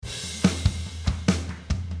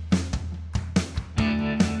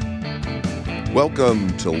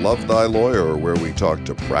Welcome to Love Thy Lawyer, where we talk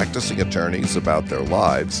to practicing attorneys about their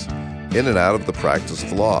lives in and out of the practice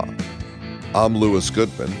of law. I'm Louis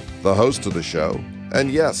Goodman, the host of the show, and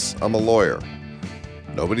yes, I'm a lawyer.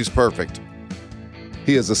 Nobody's perfect.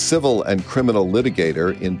 He is a civil and criminal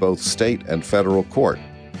litigator in both state and federal court.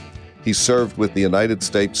 He served with the United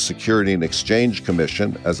States Security and Exchange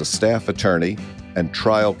Commission as a staff attorney and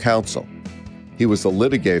trial counsel. He was a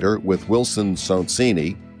litigator with Wilson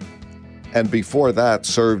Sonsini, and before that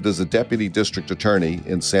served as a deputy district attorney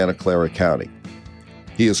in Santa Clara County.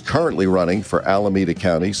 He is currently running for Alameda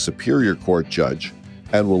County Superior Court judge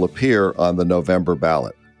and will appear on the November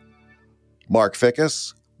ballot. Mark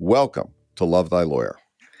Fickus, welcome to Love Thy Lawyer.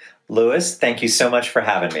 Louis, thank you so much for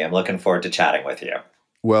having me. I'm looking forward to chatting with you.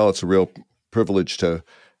 Well, it's a real privilege to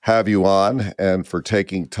have you on and for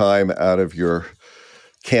taking time out of your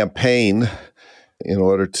campaign in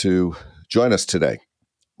order to join us today.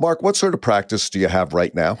 Mark, what sort of practice do you have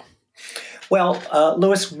right now? Well,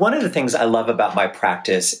 Louis, one of the things I love about my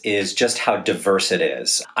practice is just how diverse it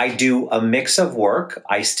is. I do a mix of work.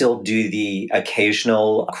 I still do the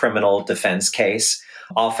occasional criminal defense case,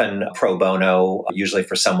 often pro bono, usually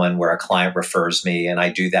for someone where a client refers me, and I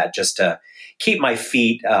do that just to keep my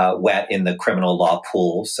feet wet in the criminal law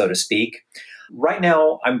pool, so to speak. Right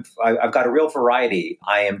now, I've got a real variety.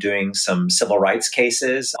 I am doing some civil rights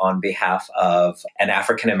cases on behalf of an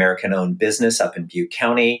African-American owned business up in Butte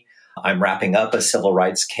County. I'm wrapping up a civil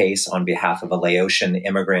rights case on behalf of a Laotian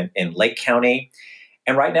immigrant in Lake County.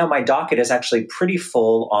 And right now, my docket is actually pretty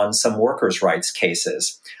full on some workers' rights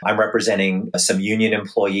cases. I'm representing some union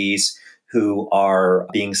employees who are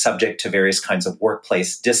being subject to various kinds of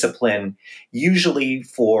workplace discipline, usually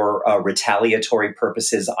for retaliatory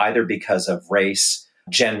purposes, either because of race,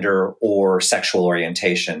 gender, or sexual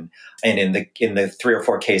orientation. And in the 3 or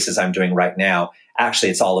 4 cases I'm doing right now,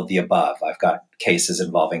 actually it's all of the above. I've got cases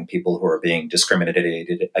involving people who are being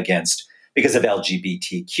discriminated against because of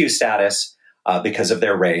LGBTQ status, because of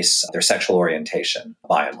their race, their sexual orientation,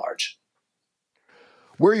 by and large.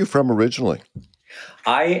 Where are you from originally?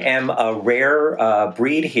 I am a rare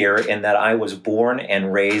breed here in that I was born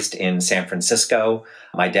and raised in San Francisco.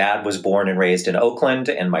 My dad was born and raised in Oakland,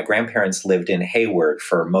 and my grandparents lived in Hayward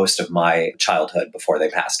for most of my childhood before they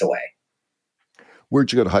passed away.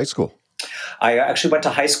 Where'd you go to high school? I actually went to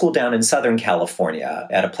high school down in Southern California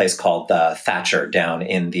at a place called Thatcher down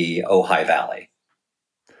in the Ojai Valley.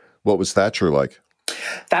 What was Thatcher like?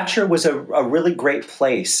 Thatcher was a really great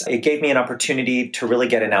place. It gave me an opportunity to really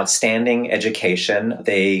get an outstanding education.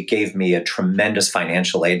 They gave me a tremendous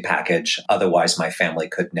financial aid package. Otherwise, my family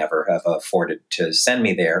could never have afforded to send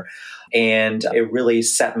me there. And it really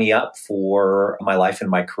set me up for my life and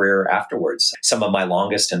my career afterwards. Some of my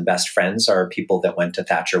longest and best friends are people that went to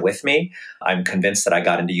Thatcher with me. I'm convinced that I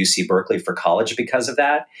got into UC Berkeley for college because of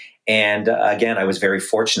that. And again, I was very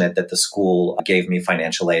fortunate that the school gave me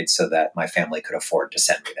financial aid so that my family could afford to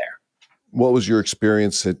send me there. What was your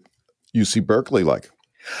experience at UC Berkeley like?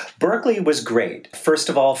 Berkeley was great. First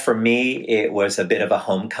of all, for me, it was a bit of a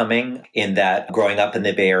homecoming in that growing up in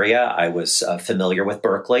the Bay Area, I was familiar with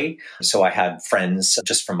Berkeley. So I had friends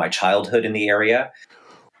just from my childhood in the area.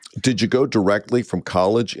 Did you go directly from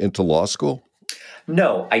college into law school?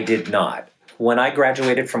 No, I did not. When I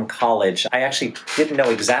graduated from college, I actually didn't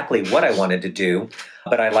know exactly what I wanted to do,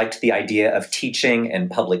 but I liked the idea of teaching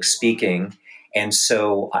and public speaking. And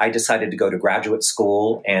so I decided to go to graduate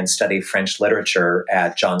school and study French literature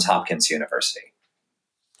at Johns Hopkins University.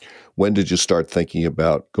 When did you start thinking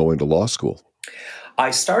about going to law school?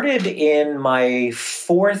 I started in my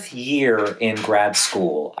 4th year in grad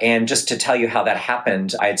school. And just to tell you how that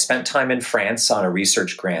happened, I had spent time in France on a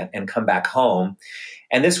research grant and come back home.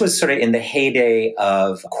 And this was sort of in the heyday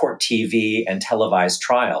of court TV and televised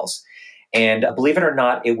trials. And believe it or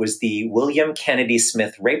not, it was the William Kennedy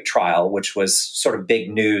Smith rape trial, which was sort of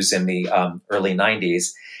big news in the early 90s.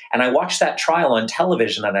 And I watched that trial on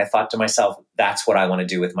television and I thought to myself, that's what I want to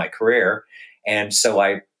do with my career. And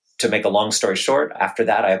so to make a long story short, after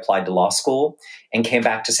that, I applied to law school and came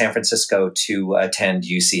back to San Francisco to attend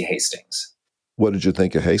UC Hastings. What did you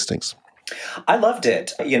think of Hastings? I loved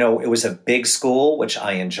it. You know, it was a big school, which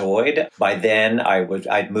I enjoyed. By then,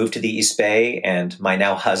 I'd moved to the East Bay, and my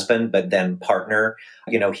now husband, but then partner,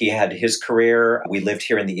 he had his career. We lived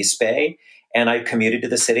here in the East Bay, and I commuted to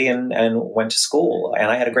the city and went to school, and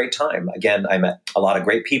I had a great time. Again, I met a lot of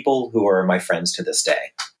great people who are my friends to this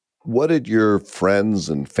day. What did your friends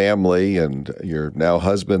and family and your now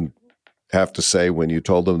husband have to say when you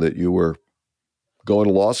told them that you were going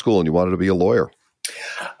to law school and you wanted to be a lawyer?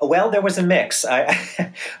 Well, there was a mix.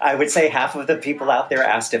 I would say half of the people out there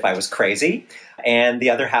asked if I was crazy. And the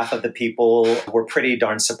other half of the people were pretty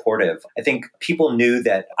darn supportive. I think people knew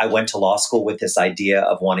that I went to law school with this idea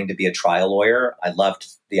of wanting to be a trial lawyer. I loved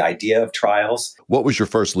the idea of trials. What was your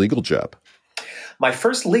first legal job? My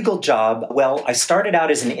first legal job, well, I started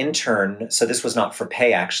out as an intern, so this was not for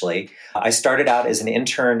pay, actually. I started out as an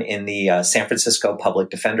intern in the San Francisco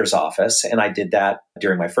Public Defender's Office, and I did that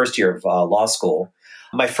during my first year of law school.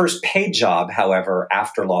 My first paid job, however,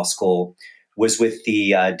 after law school was with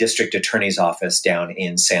the District Attorney's Office down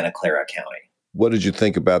in Santa Clara County. What did you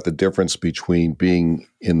think about the difference between being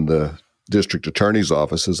in the District Attorney's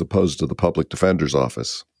Office as opposed to the Public Defender's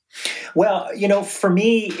Office? Well, for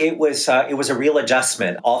me, it was a real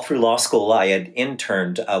adjustment. All through law school, I had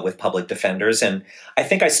interned with public defenders, and I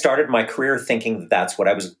think I started my career thinking that that's what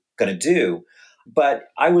I was going to do. But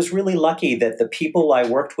I was really lucky that the people I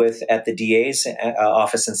worked with at the DA's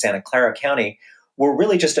office in Santa Clara County were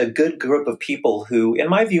really just a good group of people who, in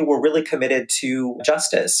my view, were really committed to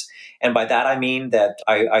justice. And by that, I mean that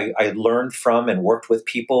I learned from and worked with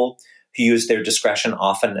people who used their discretion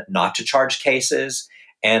often not to charge cases,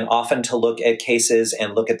 and often to look at cases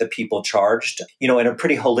and look at the people charged, in a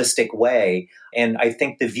pretty holistic way. And I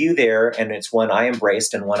think the view there, and it's one I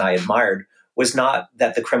embraced and one I admired, was not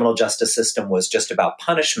that the criminal justice system was just about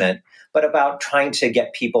punishment, but about trying to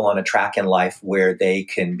get people on a track in life where they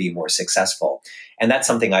can be more successful. And that's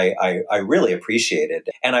something I really appreciated.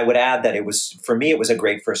 And I would add that for me, it was a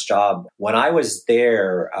great first job. When I was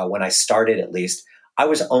there, when I started at least, I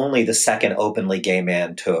was only the second openly gay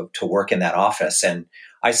man to work in that office. And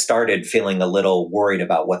I started feeling a little worried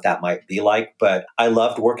about what that might be like, but I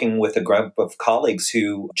loved working with a group of colleagues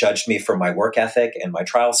who judged me for my work ethic and my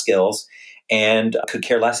trial skills and could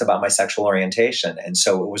care less about my sexual orientation. And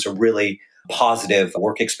so it was a really positive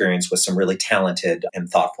work experience with some really talented and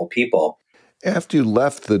thoughtful people. After you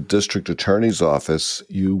left the district attorney's office,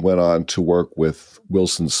 you went on to work with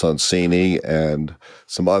Wilson Sonsini and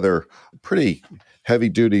some other pretty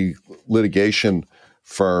heavy-duty litigation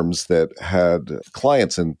firms that had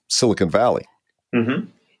clients in Silicon Valley. Mm-hmm.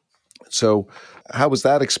 So how was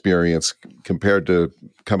that experience compared to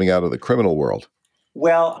coming out of the criminal world?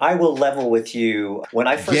 Well, I will level with you. When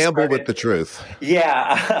I first Gamble started, with the truth.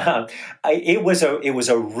 Yeah, it was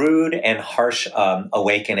a rude and harsh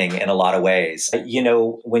awakening in a lot of ways.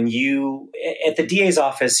 When you at the DA's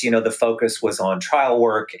office, the focus was on trial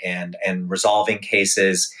work and resolving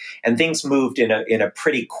cases, and things moved in a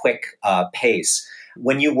pretty quick pace.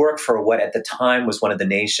 When you work for what at the time was one of the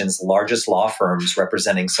nation's largest law firms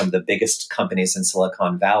representing some of the biggest companies in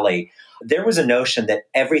Silicon Valley, there was a notion that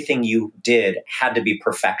everything you did had to be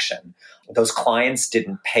perfection. Those clients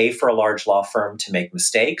didn't pay for a large law firm to make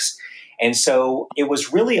mistakes. And so it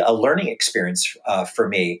was really a learning experience for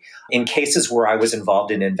me. In cases where I was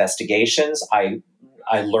involved in investigations, I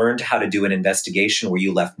learned how to do an investigation where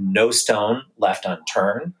you left no stone left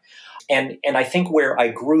unturned. And I think where I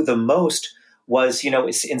grew the most was,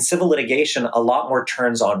 in civil litigation, a lot more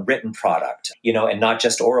turns on written product, and not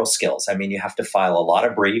just oral skills. I mean, you have to file a lot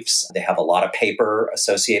of briefs. They have a lot of paper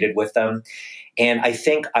associated with them. And I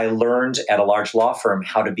think I learned at a large law firm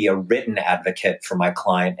how to be a written advocate for my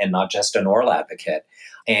client and not just an oral advocate.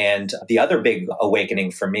 And the other big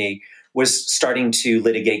awakening for me was starting to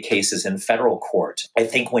litigate cases in federal court. I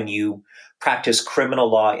think when you practice criminal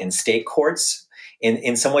law in state courts,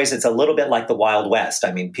 in some ways, it's a little bit like the Wild West.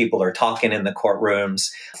 I mean, people are talking in the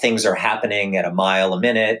courtrooms, things are happening at a mile a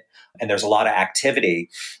minute, and there's a lot of activity.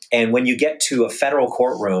 And when you get to a federal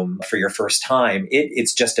courtroom for your first time,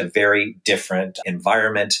 it's just a very different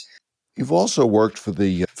environment. You've also worked for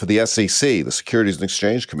the SEC, the Securities and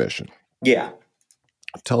Exchange Commission. Yeah.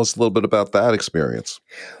 Tell us a little bit about that experience.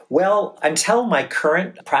 Well, until my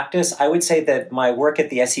current practice, I would say that my work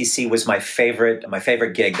at the SEC was my favorite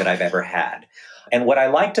gig that I've ever had. And what I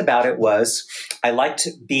liked about it was I liked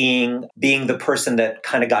being the person that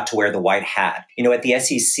kind of got to wear the white hat. At the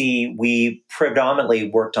SEC, we predominantly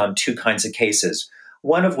worked on two kinds of cases,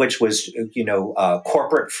 one of which was,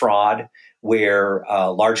 corporate fraud, where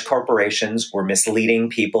large corporations were misleading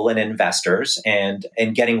people and investors and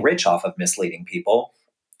getting rich off of misleading people.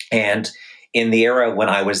 And in the era when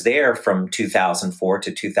I was there from 2004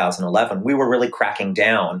 to 2011, we were really cracking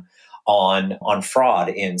down on fraud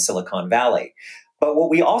in Silicon Valley. But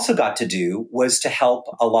what we also got to do was to help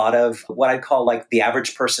a lot of what I call like the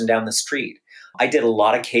average person down the street. I did a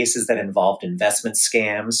lot of cases that involved investment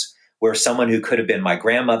scams where someone who could have been my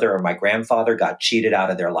grandmother or my grandfather got cheated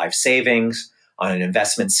out of their life savings on an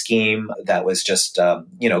investment scheme that was just,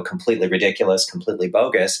 completely ridiculous, completely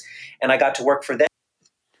bogus. And I got to work for them.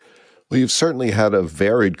 Well, you've certainly had a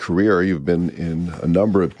varied career. You've been in a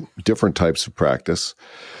number of different types of practice.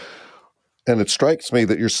 And it strikes me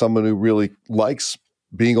that you're someone who really likes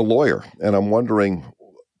being a lawyer. And I'm wondering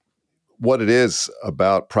what it is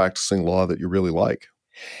about practicing law that you really like.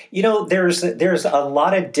 There's a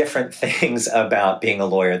lot of different things about being a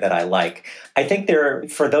lawyer that I like. I think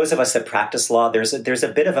for those of us that practice law, there's a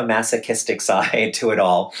bit of a masochistic side to it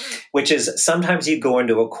all, which is sometimes you go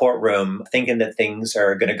into a courtroom thinking that things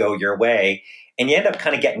are going to go your way, and you end up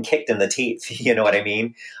kind of getting kicked in the teeth. You know what I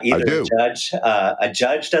mean? Either a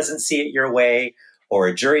judge doesn't see it your way, or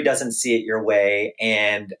a jury doesn't see it your way.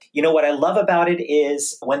 And what I love about it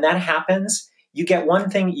is when that happens, you get one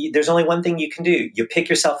thing, there's only one thing you can do. You pick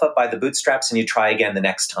yourself up by the bootstraps and you try again the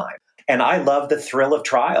next time. And I love the thrill of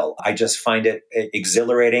trial. I just find it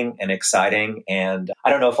exhilarating and exciting. And I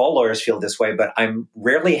don't know if all lawyers feel this way, but I'm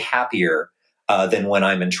rarely happier than when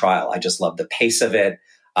I'm in trial. I just love the pace of it,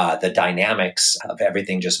 the dynamics of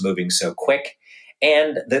everything just moving so quick,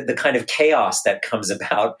 and the kind of chaos that comes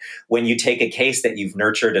about when you take a case that you've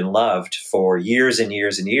nurtured and loved for years and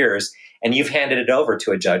years and years, and you've handed it over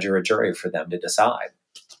to a judge or a jury for them to decide.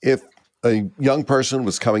 If a young person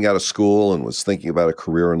was coming out of school and was thinking about a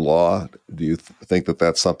career in law, do you think that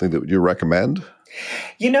that's something that you recommend?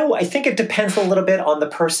 I think it depends a little bit on the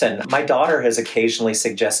person. My daughter has occasionally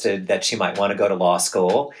suggested that she might want to go to law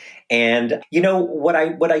school. And, what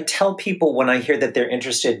I tell people when I hear that they're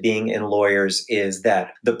interested in being in lawyers is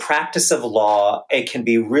that the practice of law, it can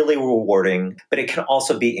be really rewarding, but it can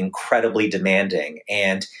also be incredibly demanding.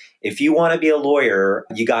 And if you want to be a lawyer,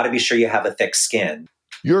 you got to be sure you have a thick skin.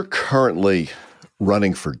 You're currently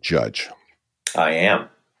running for judge. I am.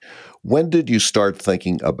 When did you start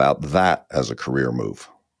thinking about that as a career move?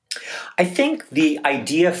 I think the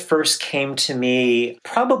idea first came to me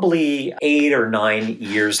probably 8 or 9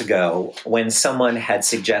 years ago when someone had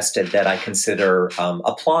suggested that I consider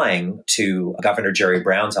applying to Governor Jerry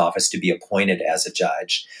Brown's office to be appointed as a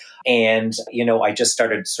judge. And, I just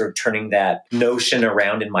started sort of turning that notion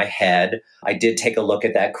around in my head. I did take a look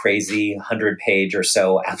at that crazy 100-page or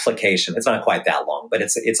so application. It's not quite that long, but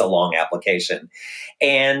it's a long application.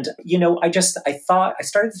 And, I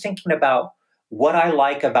started thinking about what I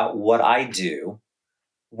like about what I do,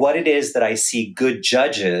 what it is that I see good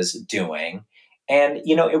judges doing. And,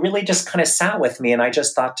 it really just kind of sat with me. And I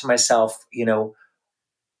just thought to myself,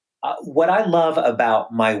 what I love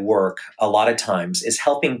about my work a lot of times is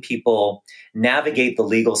helping people navigate the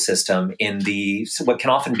legal system in what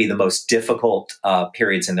can often be the most difficult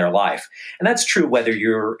periods in their life. And that's true whether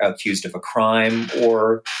you're accused of a crime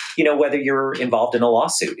or, whether you're involved in a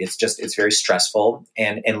lawsuit. It's very stressful.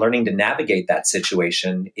 And learning to navigate that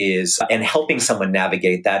situation and helping someone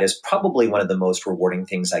navigate that is probably one of the most rewarding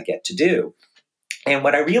things I get to do. And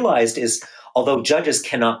what I realized is, although judges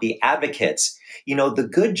cannot be advocates, the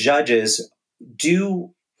good judges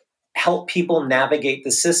do help people navigate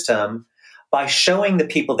the system by showing the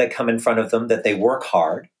people that come in front of them that they work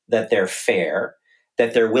hard, that they're fair,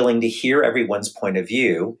 that they're willing to hear everyone's point of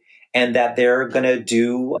view, and that they're going to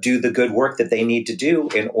do the good work that they need to do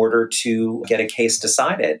in order to get a case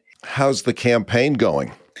decided. How's the campaign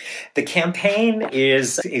going? The campaign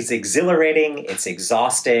is exhilarating. It's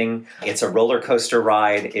exhausting. It's a roller coaster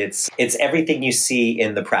ride. It's everything you see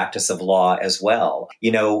in the practice of law as well.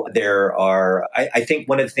 I think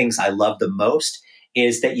one of the things I love the most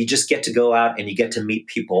is that you just get to go out and you get to meet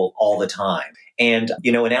people all the time. And,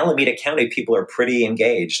 in Alameda County, people are pretty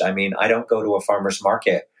engaged. I mean, I don't go to a farmer's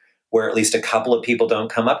market where at least a couple of people don't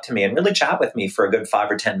come up to me and really chat with me for a good 5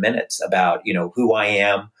 or 10 minutes about, who I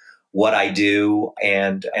am, what I do,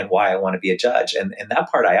 and why I want to be a judge. And that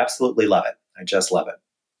part, I absolutely love it. I just love it.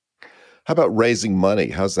 How about raising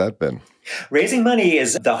money? How's that been? Raising money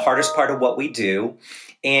is the hardest part of what we do.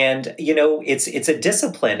 And, it's a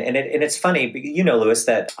discipline. And it's funny, Louis,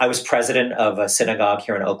 that I was president of a synagogue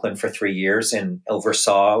here in Oakland for 3 years and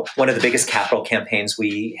oversaw one of the biggest capital campaigns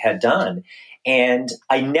we had done. And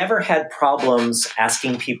I never had problems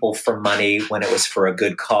asking people for money when it was for a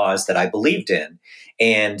good cause that I believed in.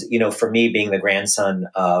 And, for me, being the grandson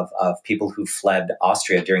of people who fled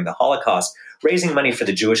Austria during the Holocaust, raising money for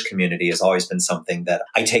the Jewish community has always been something that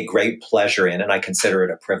I take great pleasure in, and I consider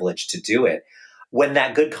it a privilege to do it. When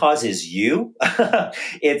that good cause is you,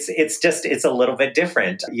 it's a little bit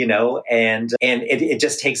different, and it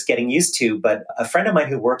just takes getting used to. But a friend of mine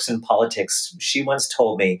who works in politics, she once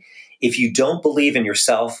told me, if you don't believe in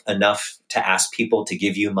yourself enough to ask people to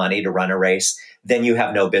give you money to run a race, then you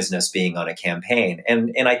have no business being on a campaign.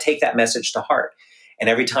 And I take that message to heart. And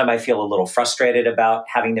every time I feel a little frustrated about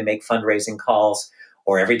having to make fundraising calls,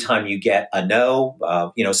 or every time you get a no,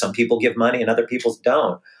 some people give money and other people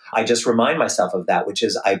don't, I just remind myself of that, which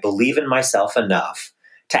is I believe in myself enough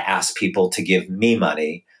to ask people to give me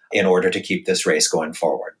money. in order to keep this race going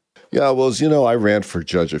forward. Yeah, well, as you know, I ran for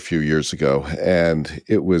judge a few years ago, and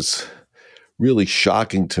it was really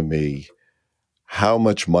shocking to me how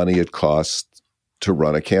much money it costs to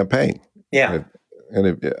run a campaign. Yeah.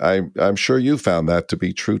 I'm sure you found that to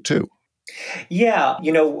be true too. Yeah,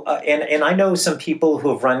 and I know some people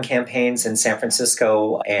who have run campaigns in San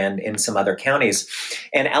Francisco and in some other counties.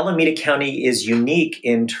 And Alameda County is unique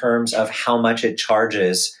in terms of how much it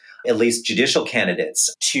charges, at least judicial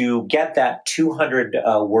candidates, to get that 200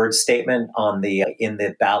 word statement in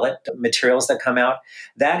the ballot materials that come out.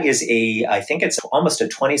 That is I think it's almost a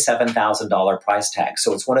 $27,000 price tag.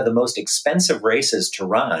 So it's one of the most expensive races to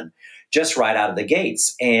run just right out of the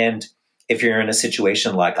gates. And if you're in a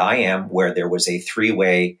situation like I am, where there was a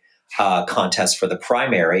three-way contest for the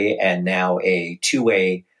primary and now a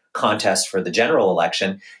two-way contest for the general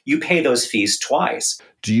election, you pay those fees twice.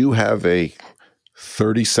 Do you have a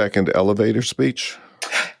 30-second elevator speech?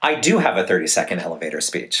 I do have a 30-second elevator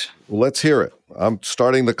speech. Well, let's hear it. I'm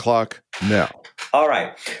starting the clock now. All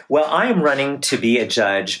right. Well, I am running to be a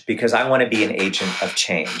judge because I want to be an agent of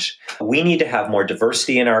change. We need to have more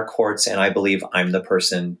diversity in our courts, and I believe I'm the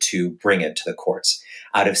person to bring it to the courts.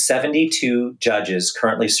 Out of 72 judges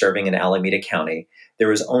currently serving in Alameda County,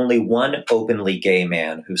 there is only one openly gay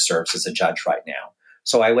man who serves as a judge right now.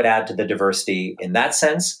 So I would add to the diversity in that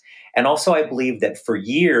sense. And also, I believe that for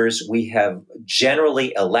years, we have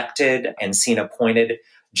generally elected and seen appointed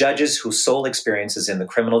judges whose sole experience is in the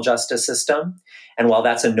criminal justice system. And while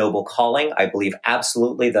that's a noble calling, I believe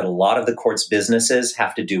absolutely that a lot of the court's businesses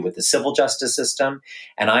have to do with the civil justice system.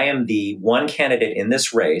 And I am the one candidate in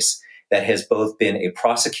this race that has both been a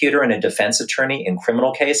prosecutor and a defense attorney in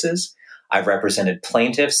criminal cases. I've represented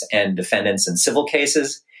plaintiffs and defendants in civil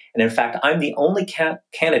cases. And in fact, I'm the only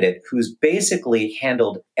candidate who's basically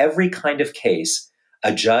handled every kind of case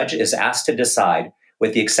a judge is asked to decide,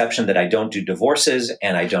 with the exception that I don't do divorces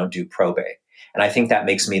and I don't do probate. And I think that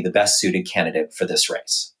makes me the best suited candidate for this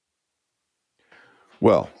race.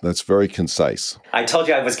 Well, that's very concise. I told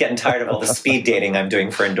you I was getting tired of all the speed dating I'm doing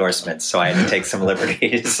for endorsements, so I had to take some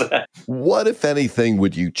liberties. What, if anything,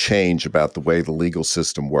 would you change about the way the legal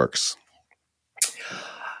system works?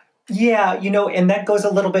 Yeah, and that goes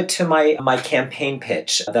a little bit to my campaign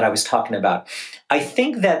pitch that I was talking about. I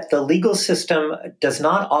think that the legal system does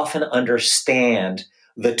not often understand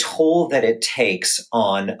the toll that it takes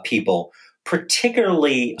on people,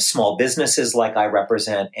 particularly small businesses like I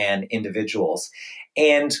represent and individuals.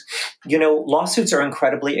 And, lawsuits are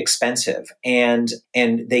incredibly expensive and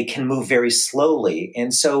they can move very slowly.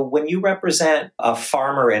 And so when you represent a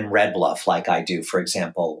farmer in Red Bluff, like I do, for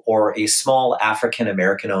example, or a small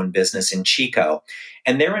African-American owned business in Chico,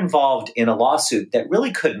 and they're involved in a lawsuit that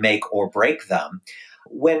really could make or break them,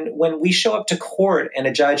 when we show up to court and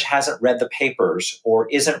a judge hasn't read the papers or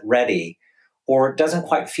isn't ready or doesn't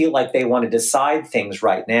quite feel like they want to decide things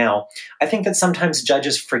right now, I think that sometimes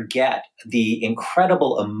judges forget the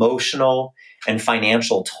incredible emotional and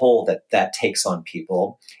financial toll that takes on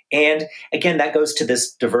people. And again, that goes to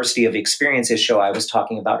this diversity of experience issue I was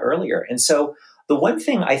talking about earlier. And so the one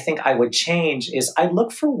thing I think I would change is I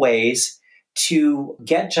look for ways to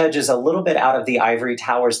get judges a little bit out of the ivory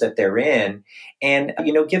towers that they're in and,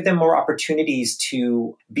 give them more opportunities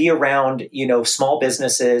to be around, small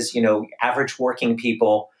businesses, average working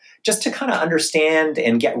people, just to kind of understand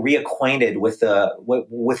and get reacquainted with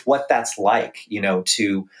what that's like,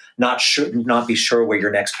 to not be sure where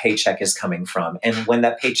your next paycheck is coming from. And when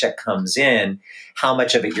that paycheck comes in, how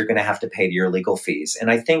much of it you're going to have to pay to your legal fees.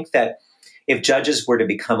 And I think that if judges were to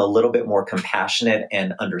become a little bit more compassionate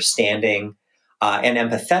and understanding and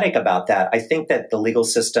empathetic about that, I think that the legal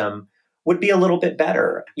system would be a little bit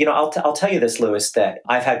better. I'll tell you this, Louis, that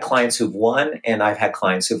I've had clients who've won and I've had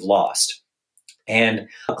clients who've lost. And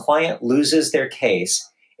a client loses their case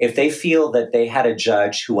if they feel that they had a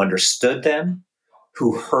judge who understood them,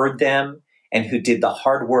 who heard them, and who did the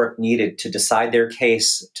hard work needed to decide their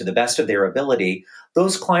case to the best of their ability.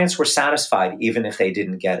 Those clients were satisfied even if they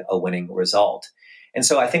didn't get a winning result. And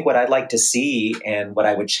so I think what I'd like to see and what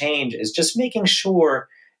I would change is just making sure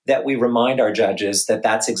that we remind our judges that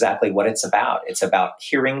that's exactly what it's about. It's about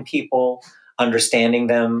hearing people, understanding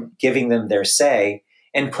them, giving them their say,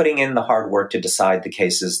 and putting in the hard work to decide the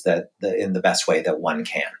cases in the best way that one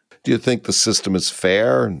can. Do you think the system is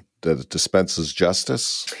fair and that it dispenses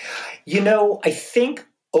justice? I think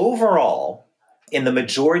overall, in the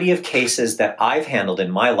majority of cases that I've handled in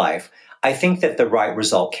my life, I think that the right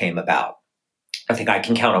result came about. I think I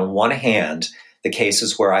can count on one hand the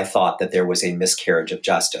cases where I thought that there was a miscarriage of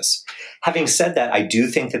justice. Having said that, I do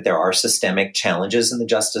think that there are systemic challenges in the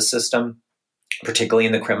justice system. particularly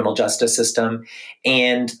in the criminal justice system.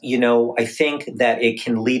 And, I think that it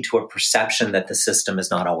can lead to a perception that the system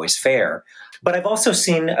is not always fair. But I've also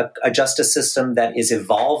seen a justice system that is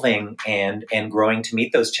evolving and growing to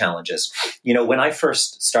meet those challenges. When I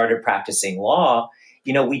first started practicing law,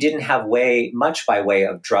 we didn't have much by way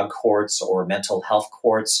of drug courts or mental health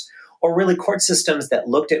courts, or really court systems that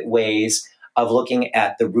looked at ways of looking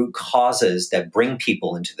at the root causes that bring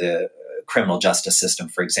people into the criminal justice system,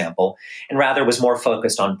 for example, and rather was more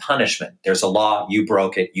focused on punishment. There's a law, you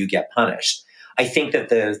broke it, you get punished. I think that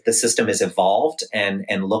the system has evolved and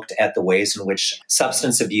looked at the ways in which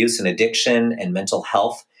substance abuse and addiction and mental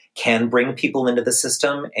health can bring people into the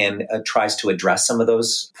system and tries to address some of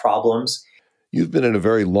those problems. You've been in a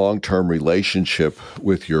very long-term relationship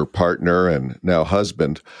with your partner and now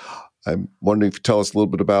husband. I'm wondering if you tell us a little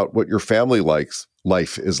bit about what your family life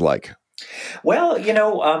is like. Well,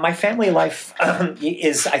 my family life I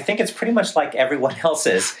think it's pretty much like everyone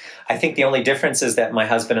else's. I think the only difference is that my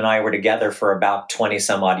husband and I were together for about 20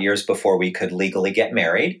 some odd years before we could legally get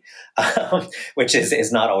married, which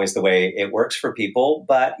is not always the way it works for people.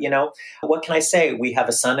 But, what can I say? We have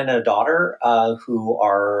a son and a daughter who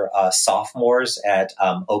are sophomores at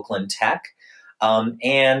Oakland Tech.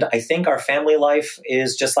 And I think our family life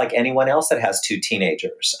is just like anyone else that has two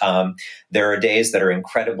teenagers. There are days that are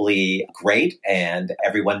incredibly great and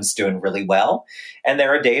everyone's doing really well. And there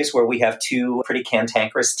are days where we have two pretty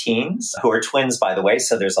cantankerous teens who are twins, by the way.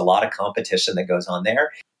 So there's a lot of competition that goes on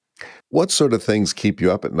there. What sort of things keep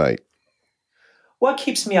you up at night? What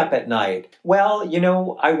keeps me up at night? Well,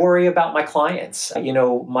 I worry about my clients.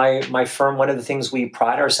 My firm, one of the things we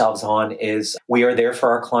pride ourselves on is we are there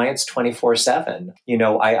for our clients 24/7.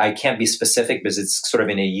 I can't be specific because it's sort of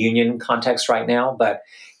in a union context right now, but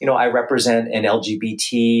I represent an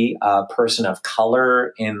LGBT person of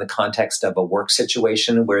color in the context of a work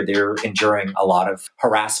situation where they're enduring a lot of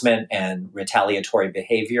harassment and retaliatory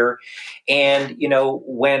behavior. And,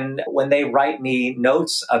 when they write me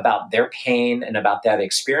notes about their pain and about that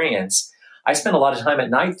experience, I spend a lot of time at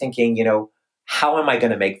night thinking, how am I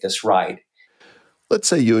going to make this right? Let's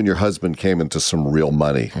say you and your husband came into some real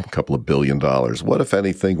money, a couple of $1 billion. What, if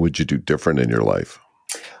anything, would you do different in your life?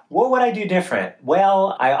 What would I do different?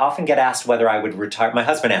 Well, I often get asked whether I would retire. My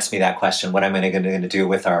husband asked me that question, what I'm going to do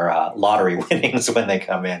with our lottery winnings when they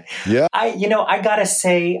come in. Yeah. I got to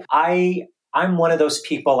say, I'm one of those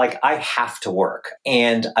people, like, I have to work.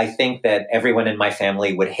 And I think that everyone in my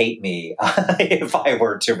family would hate me if I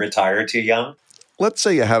were to retire too young. Let's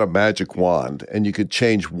say you had a magic wand and you could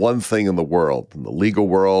change one thing in the world, in the legal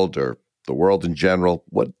world or the world in general.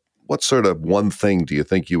 What sort of one thing do you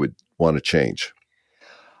think you would want to change?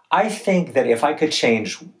 I think that if I could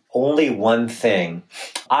change only one thing,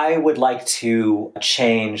 I would like to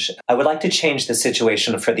change the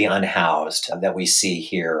situation for the unhoused that we see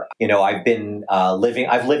here. I've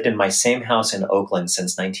lived in my same house in Oakland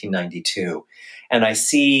since 1992. And I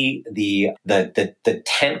see the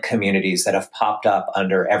tent communities that have popped up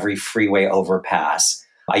under every freeway overpass.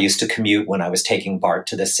 I used to commute when I was taking BART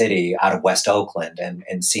to the city out of West Oakland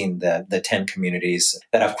and seeing the tent communities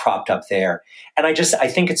that have cropped up there. And I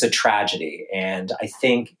think it's a tragedy. And I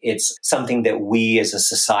think it's something that we as a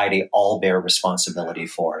society all bear responsibility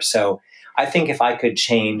for. So I think if I could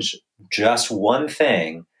change just one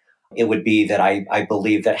thing, it would be that I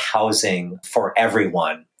believe that housing for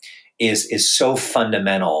everyone is so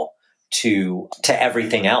fundamental to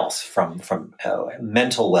everything else, from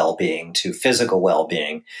mental well-being to physical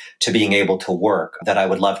well-being to being able to work, that I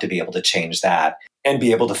would love to be able to change that and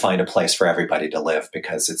be able to find a place for everybody to live,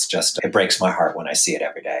 because it breaks my heart when I see it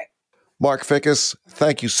every day. Mark Fickes,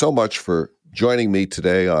 thank you so much for joining me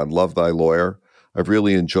today on Love Thy Lawyer. I've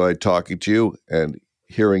really enjoyed talking to you and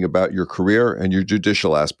hearing about your career and your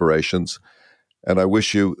judicial aspirations, and I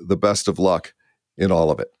wish you the best of luck in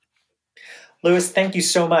all of it. Louis, thank you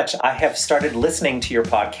so much. I have started listening to your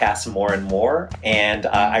podcast more and more, and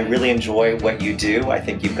I really enjoy what you do. I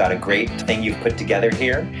think you've got a great thing you've put together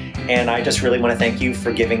here, and I just really want to thank you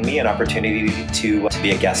for giving me an opportunity to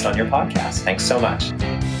be a guest on your podcast. Thanks so much.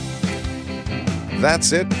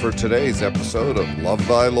 That's it for today's episode of Love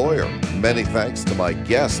Thy Lawyer. Many thanks to my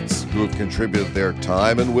guests who have contributed their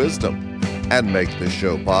time and wisdom and make this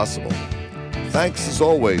show possible. Thanks as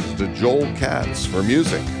always to Joel Katz for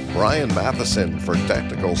music, Brian Matheson for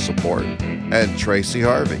technical support, and Tracy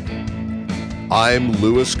Harvey. I'm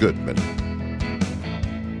Louis Goodman.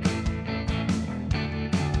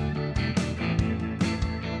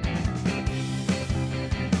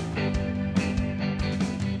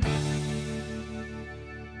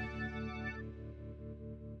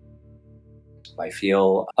 I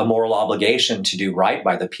feel a moral obligation to do right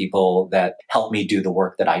by the people that help me do the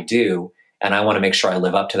work that I do. And I want to make sure I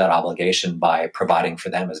live up to that obligation by providing for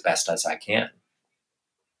them as best as I can.